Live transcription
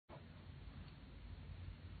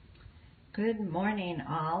Good morning,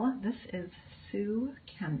 all. This is Sue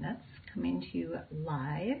Kemnitz coming to you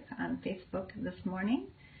live on Facebook this morning.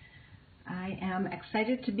 I am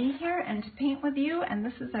excited to be here and to paint with you, and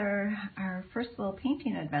this is our first little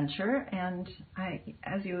painting adventure. And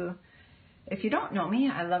if you don't know me,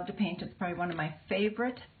 I love to paint. It's probably one of my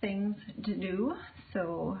favorite things to do.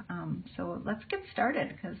 So let's get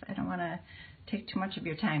started because I don't want to take too much of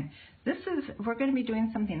your time. We're going to be doing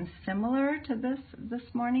something similar to this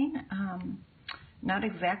morning. Not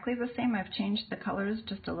exactly the same. I've changed the colors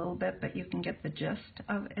just a little bit, but you can get the gist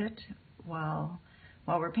of it while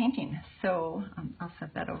we're painting. So I'll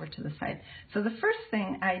set that over to the side. So the first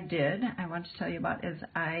thing I want to tell you about is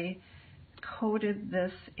I coated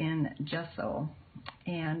this in gesso,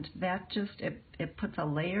 and that just it puts a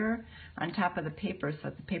layer on top of the paper so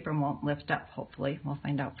that the paper won't lift up. Hopefully we'll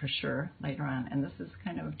find out for sure later on. And this is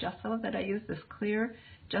kind of gesso that I use, this clear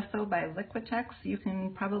gesso by Liquitex. You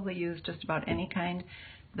can probably use just about any kind.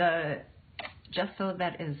 The gesso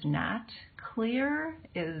that is not clear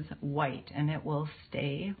is white, and it will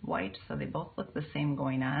stay white, so they both look the same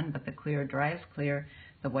going on, but the clear dries clear,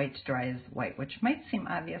 the white dries white, which might seem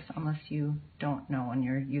obvious unless you don't know and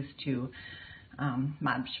you're used to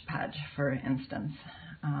Mod Podge, for instance.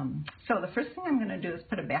 So the first thing I'm going to do is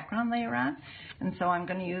put a background layer on, and so I'm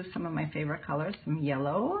going to use some of my favorite colors, some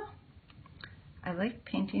yellow. I like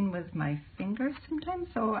painting with my fingers sometimes,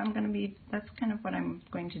 so that's kind of what I'm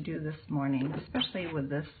going to do this morning, especially with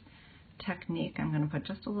this technique. I'm going to put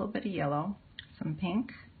just a little bit of yellow, some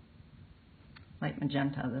pink, light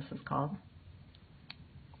magenta this is called.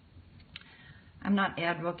 I'm not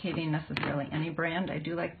advocating necessarily any brand. I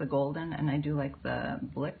do like the golden and I do like the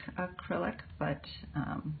Blick acrylic, but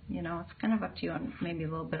you know, it's kind of up to you, and maybe a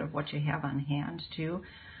little bit of what you have on hand too.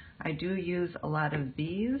 I do use a lot of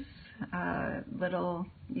these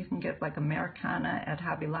you can get like Americana at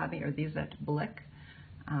Hobby Lobby or these at Blick.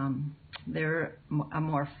 They're a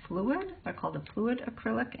more fluid, they're called a fluid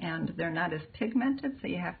acrylic, and they're not as pigmented, so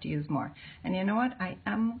you have to use more. And you know what, I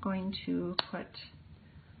am going to put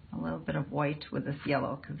a little bit of white with this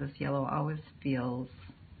yellow, because this yellow always feels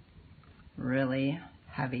really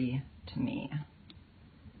heavy to me.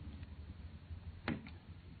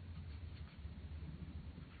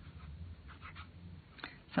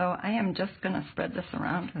 So I am just going to spread this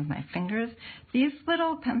around with my fingers. These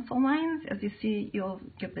little pencil lines, as you see, you'll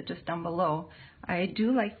get the gist down below. I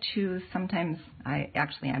do like to sometimes, I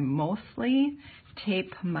mostly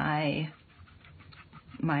tape my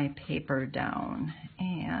paper down.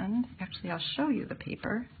 And actually I'll show you the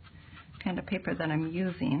kind of paper that I'm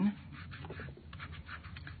using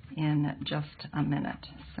in just a minute.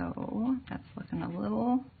 So that's looking a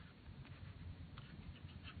little,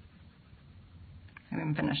 I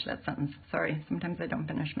haven't finished that sentence. Sorry, sometimes I don't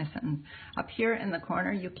finish my sentence. Up here in the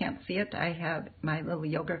corner, you can't see it, I have my little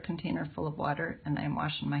yogurt container full of water, and I'm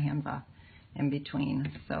washing my hands off in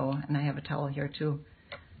between. So, and I have a towel here too.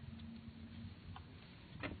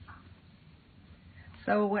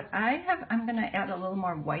 So what I'm going to add a little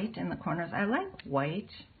more white in the corners. I like white.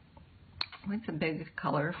 White's a big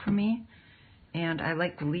color for me, and I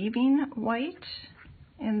like leaving white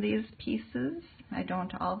in these pieces. I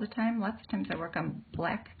don't all the time. Lots of times I work on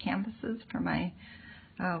black canvases for my,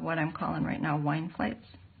 what I'm calling right now wine flights.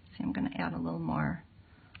 See, I'm going to add a little more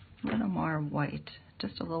white,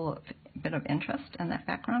 just a little bit of interest in that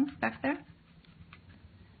background back there.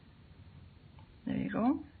 There you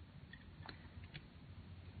go.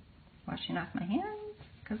 Washing off my hands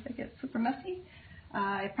because they get super messy.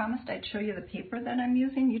 I promised I'd show you the paper that I'm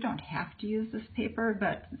using. You don't have to use this paper,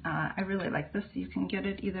 but I really like this. You can get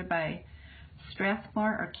it either by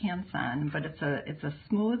Strathmore or Canson, but it's a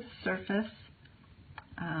smooth surface.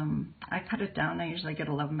 I cut it down. I usually get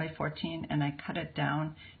 11 by 14, and I cut it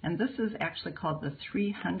down. And this is actually called the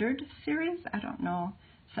 300 series. I don't know.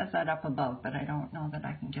 It says that up above, but I don't know that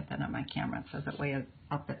I can get that on my camera. It says it way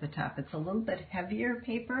up at the top. It's a little bit heavier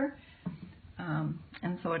paper,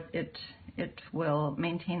 and so it will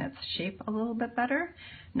maintain its shape a little bit better.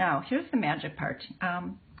 Now, here's the magic part.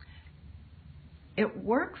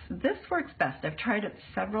 This works best. I've tried it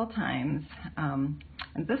several times, and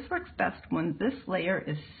this works best when this layer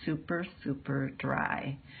is super, super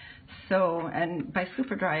dry. So, and by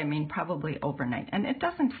super dry, I mean probably overnight. And it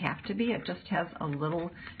doesn't have to be. It just has a little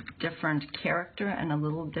different character and a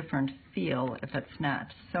little different feel if it's not.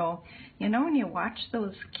 So, you know, when you watch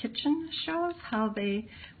those kitchen shows, how they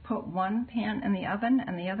put one pan in the oven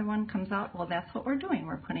and the other one comes out, well, that's what we're doing.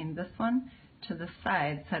 We're putting this one to the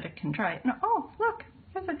side so that it can dry. Now, oh, look,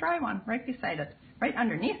 there's a dry one right beside it, right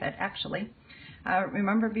underneath it, actually.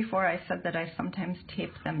 Remember before I said that I sometimes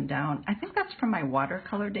tape them down? I think that's from my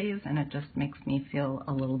watercolor days, and it just makes me feel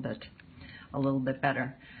a little bit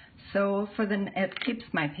better. So it keeps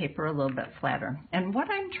my paper a little bit flatter. And what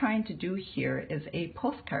I'm trying to do here is a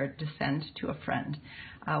postcard to send to a friend.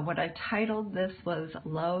 What I titled this was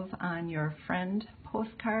Love on Your Friend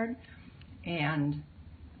Postcard, and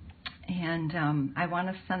I want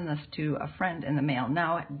to send this to a friend in the mail.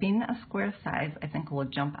 Now, being a square size, I think will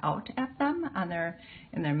jump out at them in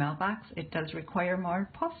their mailbox. It does require more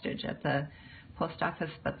postage at the post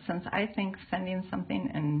office, but since I think sending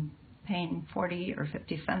something and paying 40 or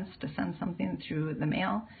 50 cents to send something through the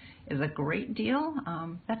mail is a great deal,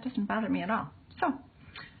 that doesn't bother me at all. So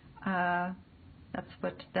that's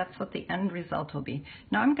what the end result will be.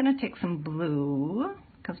 Now I'm going to take some blue,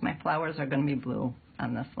 because my flowers are going to be blue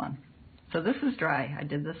on this one. So this is dry. I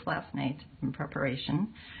did this last night in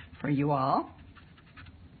preparation for you all.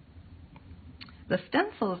 The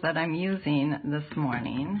stencils that I'm using this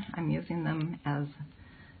morning, I'm using them as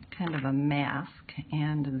kind of a mask,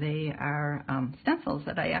 and they are stencils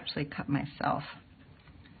that I actually cut myself.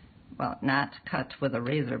 Well, not cut with a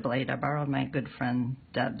razor blade. I borrowed my good friend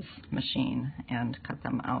Deb's machine and cut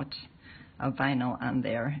them out of vinyl on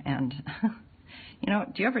there. And you know,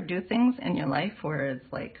 do you ever do things in your life where it's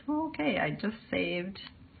like, oh, okay, I just saved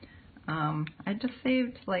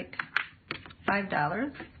like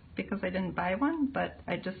 $5 because I didn't buy one, but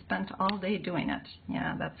I just spent all day doing it.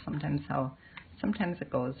 Yeah, that's sometimes it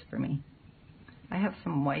goes for me. I have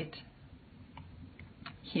some white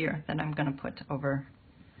here that I'm going to put over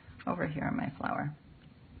here on my flower.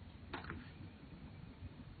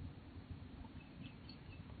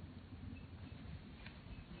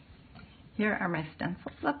 Here are my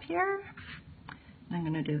stencils up here. I'm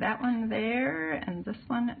going to do that one there and this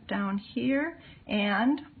one down here.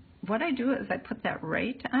 And what I do is I put that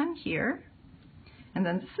right on here. And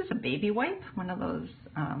then this is a baby wipe, one of those,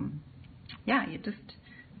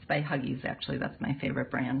 it's by Huggies actually. That's my favorite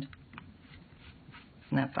brand.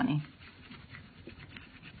 Isn't that funny?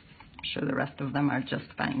 I'm sure the rest of them are just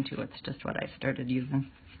fine too. It's just what I started using.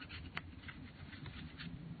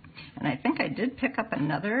 And I think I did pick up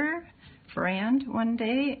another brand one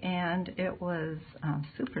day, and it was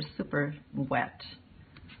super wet.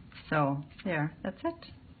 So there, that's it.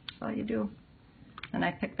 That's all you do. And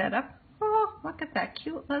I picked that up. Oh, look at that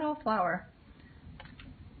cute little flower.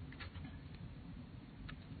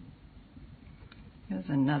 Here's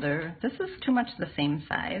another. This is too much the same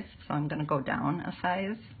size, so I'm going to go down a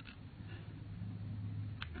size.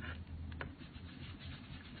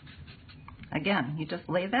 Again, you just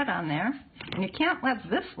lay that on there, and you can't let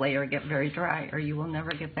this layer get very dry, or you will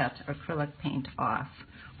never get that acrylic paint off,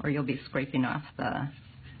 or you'll be scraping off the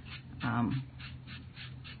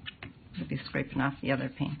other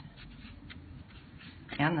paint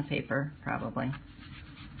and the paper probably.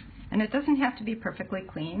 And it doesn't have to be perfectly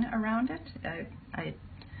clean around it.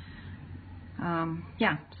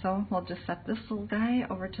 So we'll just set this little guy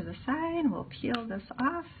over to the side. We'll peel this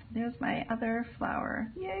off. There's my other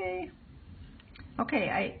flower. Yay! Okay,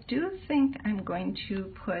 I do think I'm going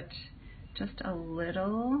to put just a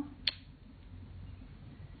little,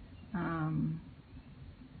 I'm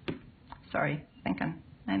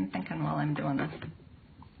thinking while I'm doing this.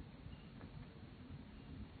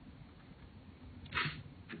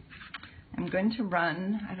 I'm going to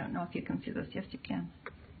run, I don't know if you can see this, yes you can.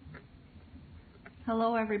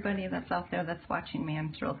 Hello everybody that's out there that's watching me.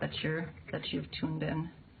 I'm thrilled that you've tuned in.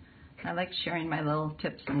 I like sharing my little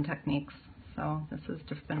tips and techniques. So this has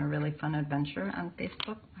just been a really fun adventure on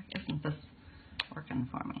Facebook. Why isn't this working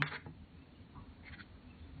for me?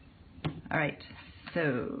 All right,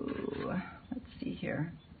 so let's see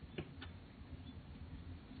here.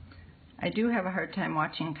 I do have a hard time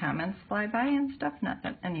watching comments fly by and stuff. Not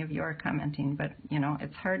that any of you are commenting, but you know,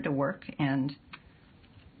 it's hard to work and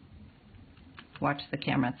watch the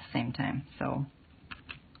camera at the same time. So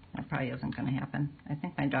that probably isn't going to happen. I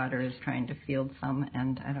think my daughter is trying to field some,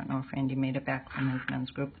 and I don't know if Randy made it back from his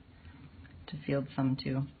men's group to field some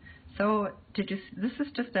too. So this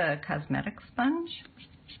is just a cosmetic sponge.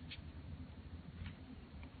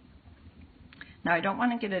 Now I don't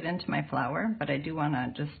want to get it into my flower, but I do want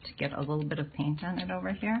to just get a little bit of paint on it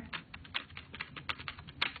over here.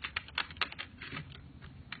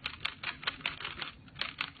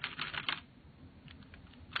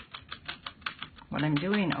 What I'm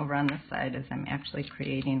doing over on this side is I'm actually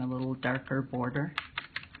creating a little darker border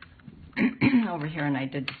over here, and I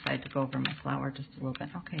did decide to go over my flower just a little bit.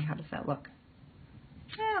 Okay, how does that look?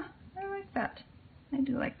 Yeah, I like that. I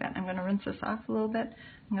do like that. I'm going to rinse this off a little bit.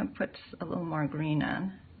 I'm going to put a little more green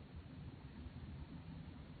on.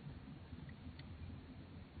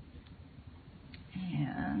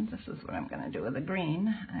 this is what I'm going to do with the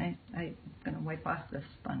green. I'm going to wipe off this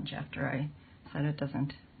sponge after I said it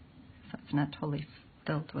doesn't, so it's not totally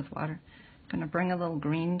filled with water. I'm going to bring a little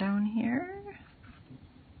green down here.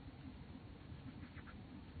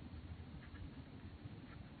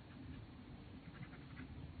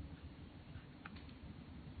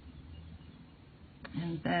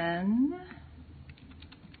 And then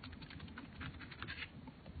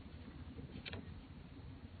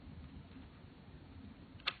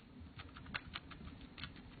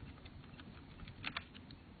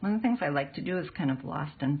one of the things I like to do is kind of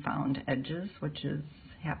lost and found edges, which is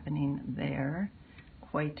happening there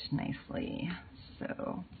quite nicely. So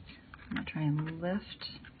I'm going to try and lift.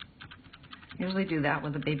 I usually do that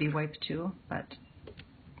with a baby wipe too, but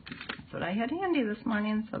that's what I had handy this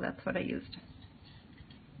morning, so that's what I used.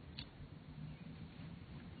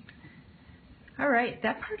 All right,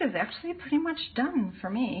 that part is actually pretty much done for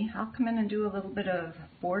me. I'll come in and do a little bit of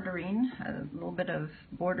bordering, a little bit of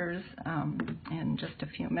borders in just a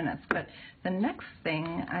few minutes. But the next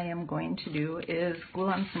thing I am going to do is glue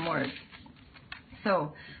on some words.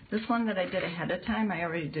 So this one that I did ahead of time, I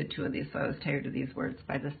already did 2 of these, so I was tired of these words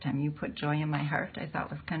by this time. You put joy in my heart, I thought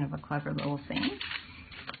was kind of a clever little thing.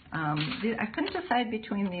 I couldn't decide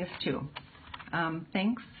between these 2.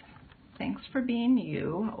 Thanks for being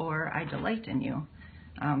you, or I delight in you.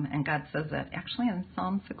 And God says that actually in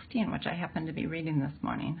Psalm 16, which I happen to be reading this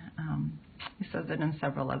morning. He says it in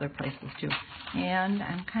several other places too. And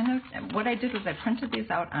what I did was I printed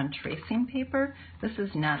these out on tracing paper. This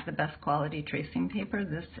is not the best quality tracing paper.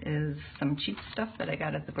 This is some cheap stuff that I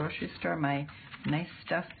got at the grocery store. My nice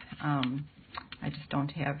stuff I just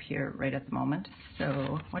don't have here right at the moment.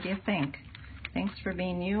 So what do you think? Thanks for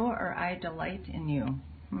being you, or I delight in you?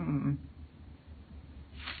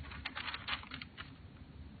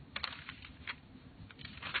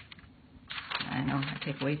 I know, I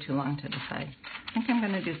take way too long to decide. I think I'm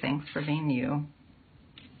going to do thanks for being you.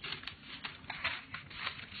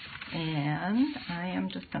 And I am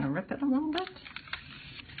just going to rip it a little bit.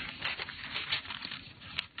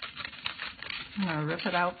 I'm going to rip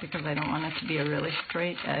it out because I don't want it to be a really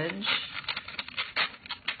straight edge.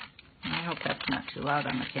 I hope that's not too loud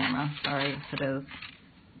on the camera. Sorry if it is.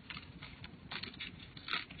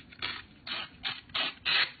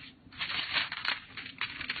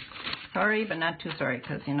 Sorry, but not too sorry,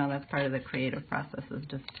 because, you know, that's part of the creative process, is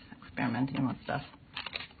just experimenting with stuff.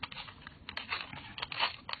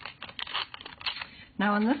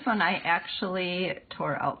 Now, in this one, I actually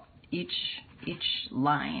tore out each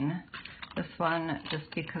line. This one,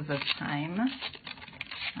 just because of time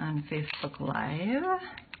on Facebook Live,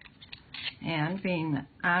 and being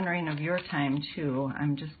honoring of your time, too,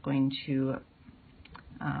 I'm just going to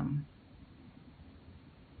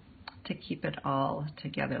keep it all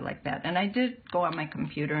together like that. And I did go on my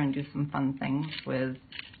computer and do some fun things with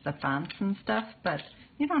the fonts and stuff, but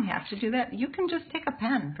you don't have to do that. You can just take a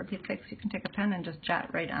pen. For Pete's sakes, you can take a pen and just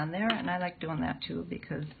jot right on there, and I like doing that too,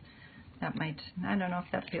 because that might, I don't know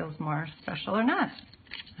if that feels more special or not.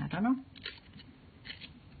 I don't know.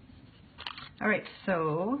 All right,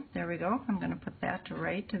 so there we go. I'm going to put that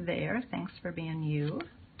right there. Thanks for being you.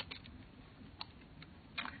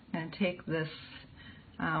 I'm going to take this.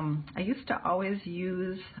 I used to always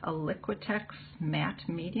use a Liquitex matte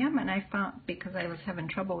medium, and I found, because I was having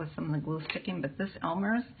trouble with some of the glue sticking, but this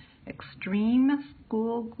Elmer's Extreme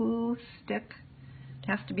School Glue Stick, it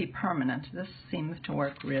has to be permanent. This seems to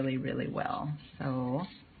work really, really well. So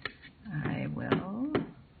I will.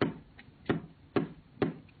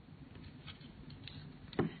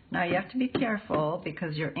 Now you have to be careful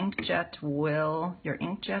because your inkjet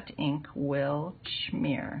ink will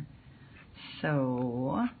smear.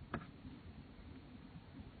 So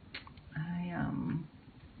I am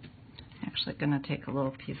actually going to take a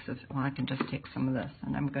little piece of, well, I can just take some of this,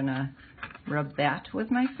 and I'm going to rub that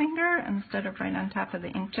with my finger instead of right on top of the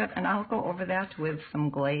inkjet, and I'll go over that with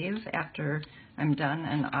some glaze after I'm done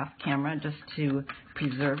and off camera, just to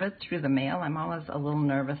preserve it through the mail. I'm always a little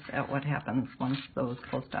nervous at what happens once those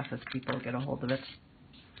post office people get a hold of it.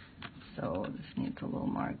 So this needs a little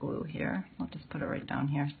more glue here. I'll just put it right down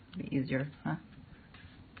here. It'll be easier, huh?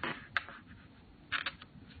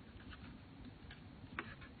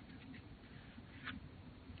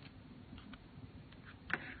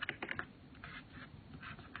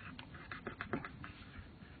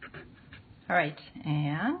 All right,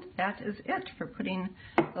 and that is it for putting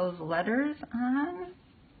those letters on.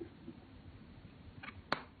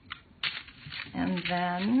 And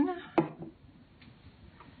then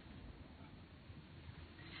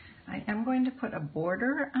I am going to put a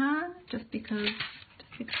border just because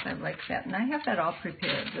I like that. And I have that all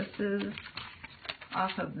prepared. This is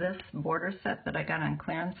off of this border set that I got on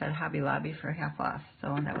clearance at Hobby Lobby for half off,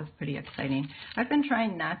 so that was pretty exciting. I've been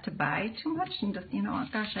trying not to buy too much and just, you know,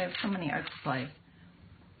 gosh, I have so many art supplies.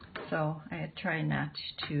 So I try not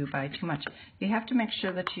to buy too much. You have to make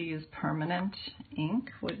sure that you use permanent ink,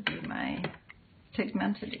 would be my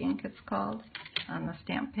pigmented ink it's called, on the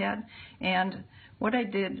stamp pad. And what I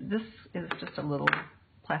did, this is just a little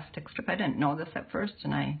plastic strip. I didn't know this at first,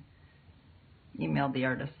 and I emailed the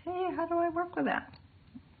artist, hey, how do I work with that?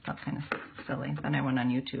 Felt kind of silly. Then I went on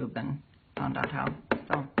YouTube and found out how.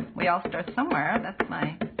 So we all start somewhere.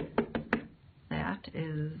 That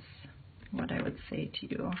is what I would say to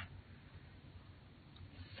you.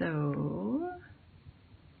 So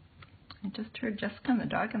I just heard Jessica and the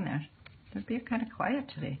dog in there. They're being kind of quiet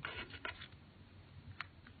today.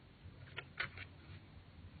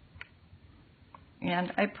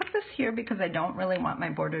 And I put this here because I don't really want my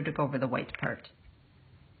border to go over the white part.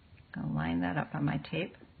 I'm going to line that up on my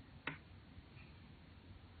tape.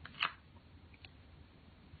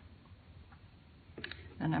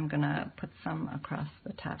 And I'm going to put some across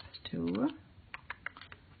the top too.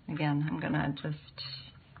 Again, I'm going to just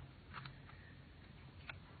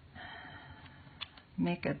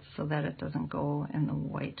make it so that it doesn't go in the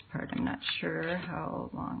white part. I'm not sure how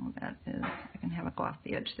long that is. I can have it go off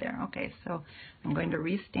the edge there. Okay, so I'm going to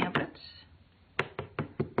re-stamp it.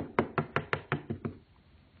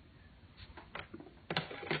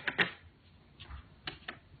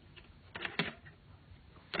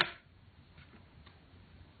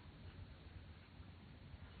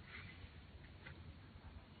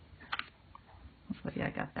 Hopefully I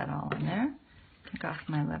got that all in there. Take off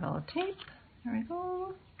my little tape. There we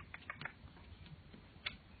go.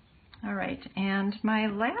 All right, and my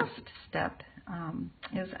last step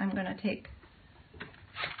is I'm going to take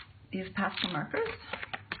these pastel markers.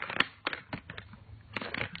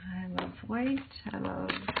 I love white. I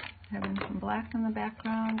love having some black in the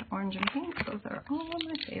background, orange and pink. Those are all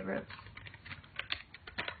my favorites.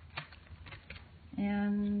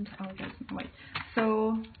 And oh, there's my white.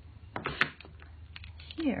 So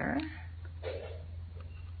here,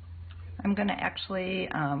 I'm going to actually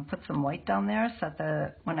put some white down there so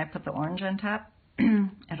that when I put the orange on top,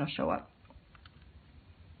 it'll show up.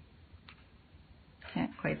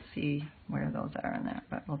 Can't quite see where those are in there,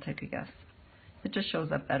 but we'll take a guess. It just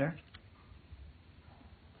shows up better.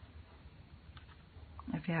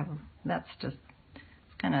 If you have, that's just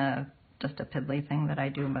kind of just a piddly thing that I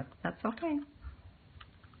do, but that's okay.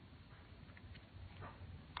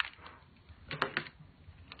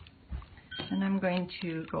 And I'm going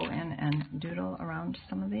to go in and doodle around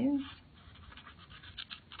some of these.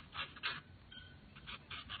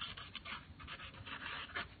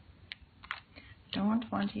 Don't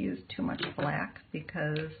want to use too much black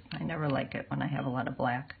because I never like it when I have a lot of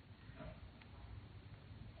black.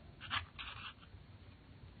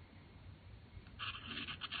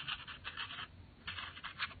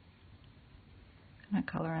 I'm going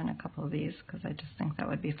to color in a couple of these because I just think that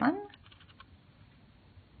would be fun.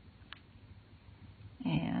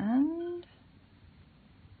 And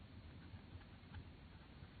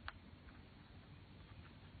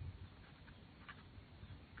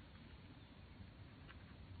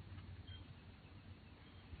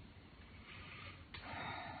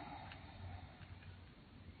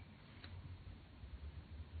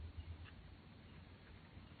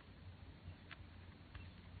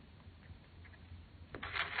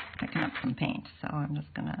picking up some paint, so I'm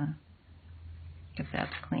just going to get that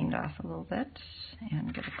cleaned off a little bit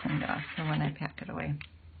and get it cleaned off for when I pack it away.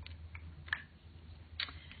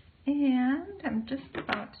 And I'm just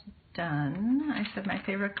about done. I said my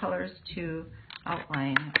favorite colors to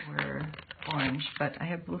outline were orange, but I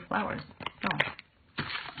have blue flowers. So,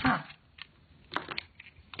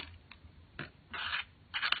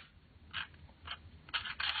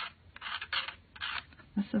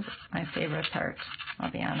 this is my favorite part,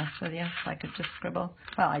 I'll be honest with you. If I could just scribble.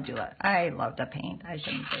 Well, I do it. I love to paint. I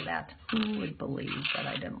shouldn't say that. Who would believe that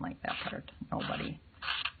I didn't like that part? Nobody.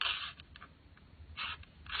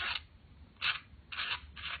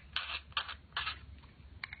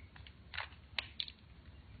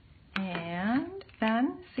 And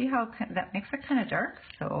then, see how that makes it kind of dark?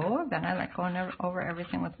 So then I like going over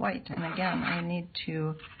everything with white. And again, I need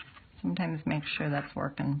to sometimes make sure that's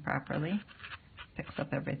working properly. Picks up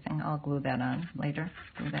everything. I'll glue that on later.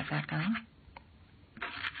 Glue that back on.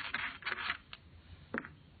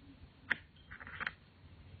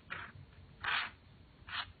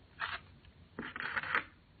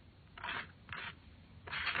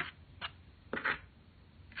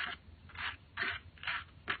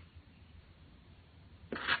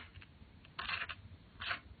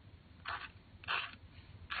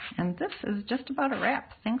 And this is just about a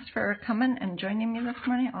wrap. Thanks for coming and joining me this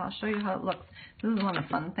morning. I'll show you how it looks. This is one of the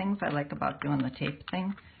fun things I like about doing the tape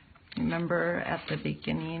thing. Remember at the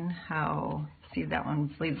beginning how, see that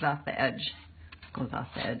one leaves off the edge, goes off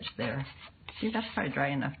the edge there. See, that's probably dry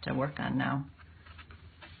enough to work on now.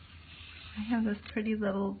 I have this pretty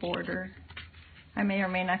little border. I may or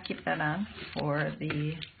may not keep that on for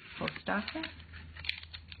the post office.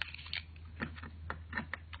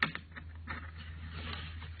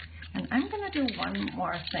 And I'm going to do one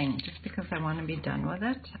more thing just because I want to be done with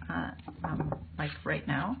it, like right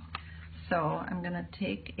now. So I'm going to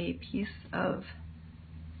take a piece of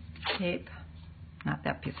tape, not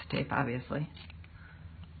that piece of tape, obviously.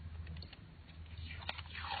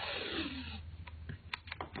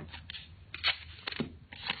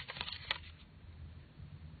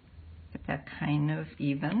 Get that kind of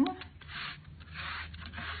even.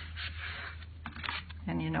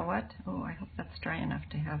 And you know what? Oh, I hope that's dry enough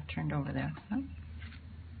to have turned over there. Huh?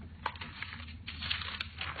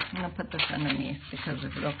 I'm going to put this underneath because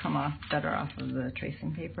it'll come off better off of the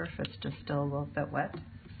tracing paper if it's just still a little bit wet.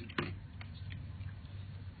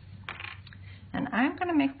 And I'm going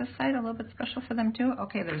to make this side a little bit special for them too.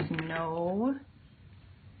 Okay, there's no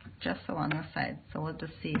gesso on this side, so we'll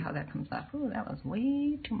just see how that comes off. Ooh, that was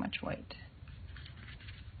way too much white.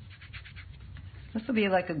 This will be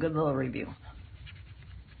like a good little review.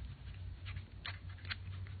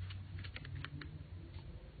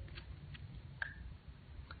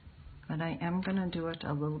 But I am going to do it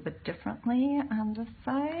a little bit differently on this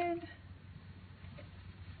side.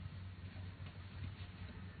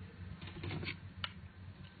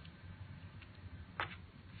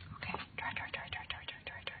 Okay, dry.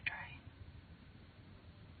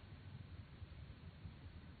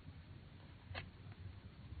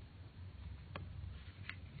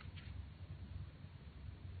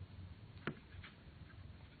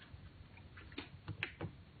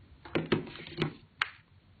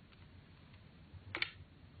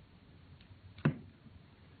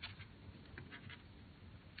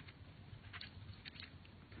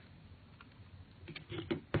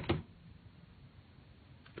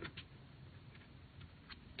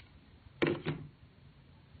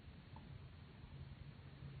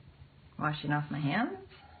 Washing off my hands.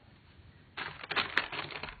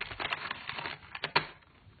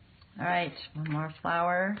 All right, one more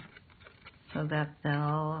flower so that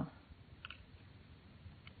they'll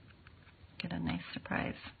get a nice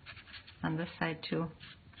surprise on this side too.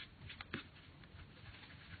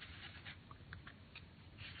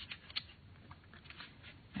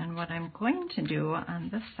 And what I'm going to do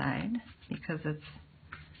on this side, because it's,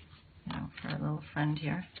 you know, for a little friend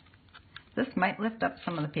here, this might lift up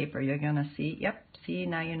some of the paper. You're going to see, yep, see,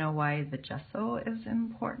 now you know why the gesso is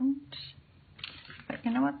important. But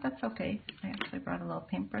you know what, that's okay. I actually brought a little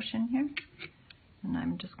paintbrush in here, and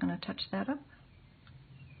I'm just going to touch that up.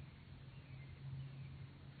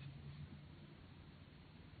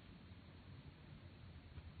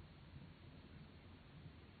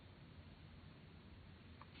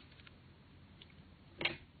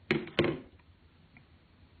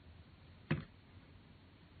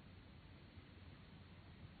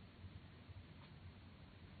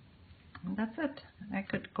 And that's it. I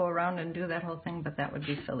could go around and do that whole thing, but that would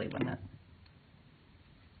be silly, wouldn't it?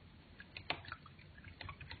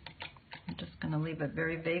 I'm just going to leave it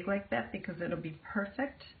very vague like that because it'll be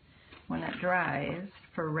perfect when it dries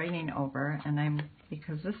for writing over. And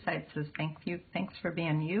because this side says thank you, thanks for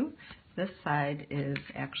being you, this side is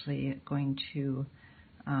actually going to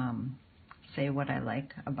say what I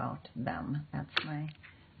like about them.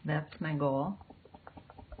 That's my goal.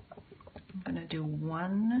 I'm going to do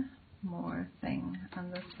one more thing on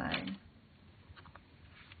this side.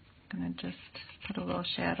 I'm going to just put a little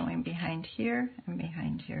shadowing behind here and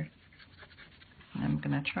behind here. And I'm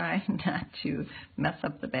going to try not to mess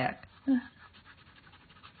up the back.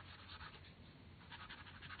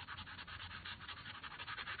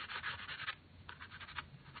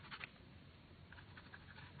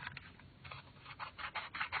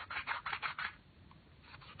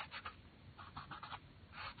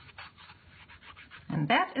 And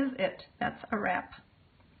that is it. That's a wrap.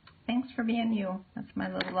 Thanks for being you. That's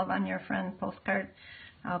my little Love on Your Friend postcard.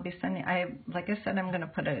 I'll be sending, like I said, I'm going to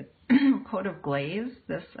put a coat of glaze,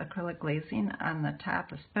 this acrylic glazing on the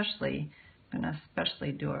top, especially. I'm going to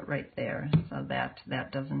especially do it right there so that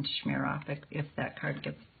that doesn't smear off if that card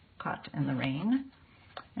gets caught in the rain.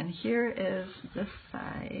 And here is this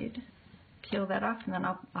side. Peel that off, and then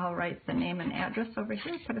I'll write the name and address over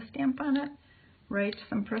here, put a stamp on it, write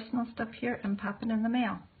some personal stuff here, and pop it in the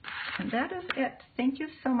mail. And that is it. Thank you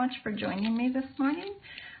so much for joining me this morning.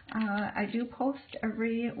 I do post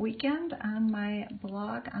every weekend on my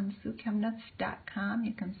blog on SueKemnitz.com.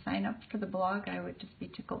 You can sign up for the blog. I would just be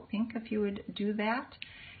tickled pink if you would do that.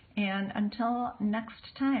 And until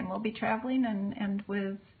next time, we'll be traveling and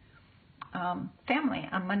with family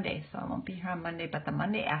on Monday. So I won't be here on Monday, but the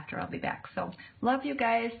Monday after I'll be back. So love you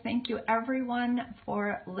guys. Thank you everyone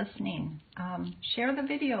for listening. Share the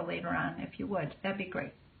video later on if you would. That'd be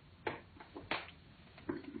great.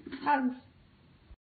 Hugs.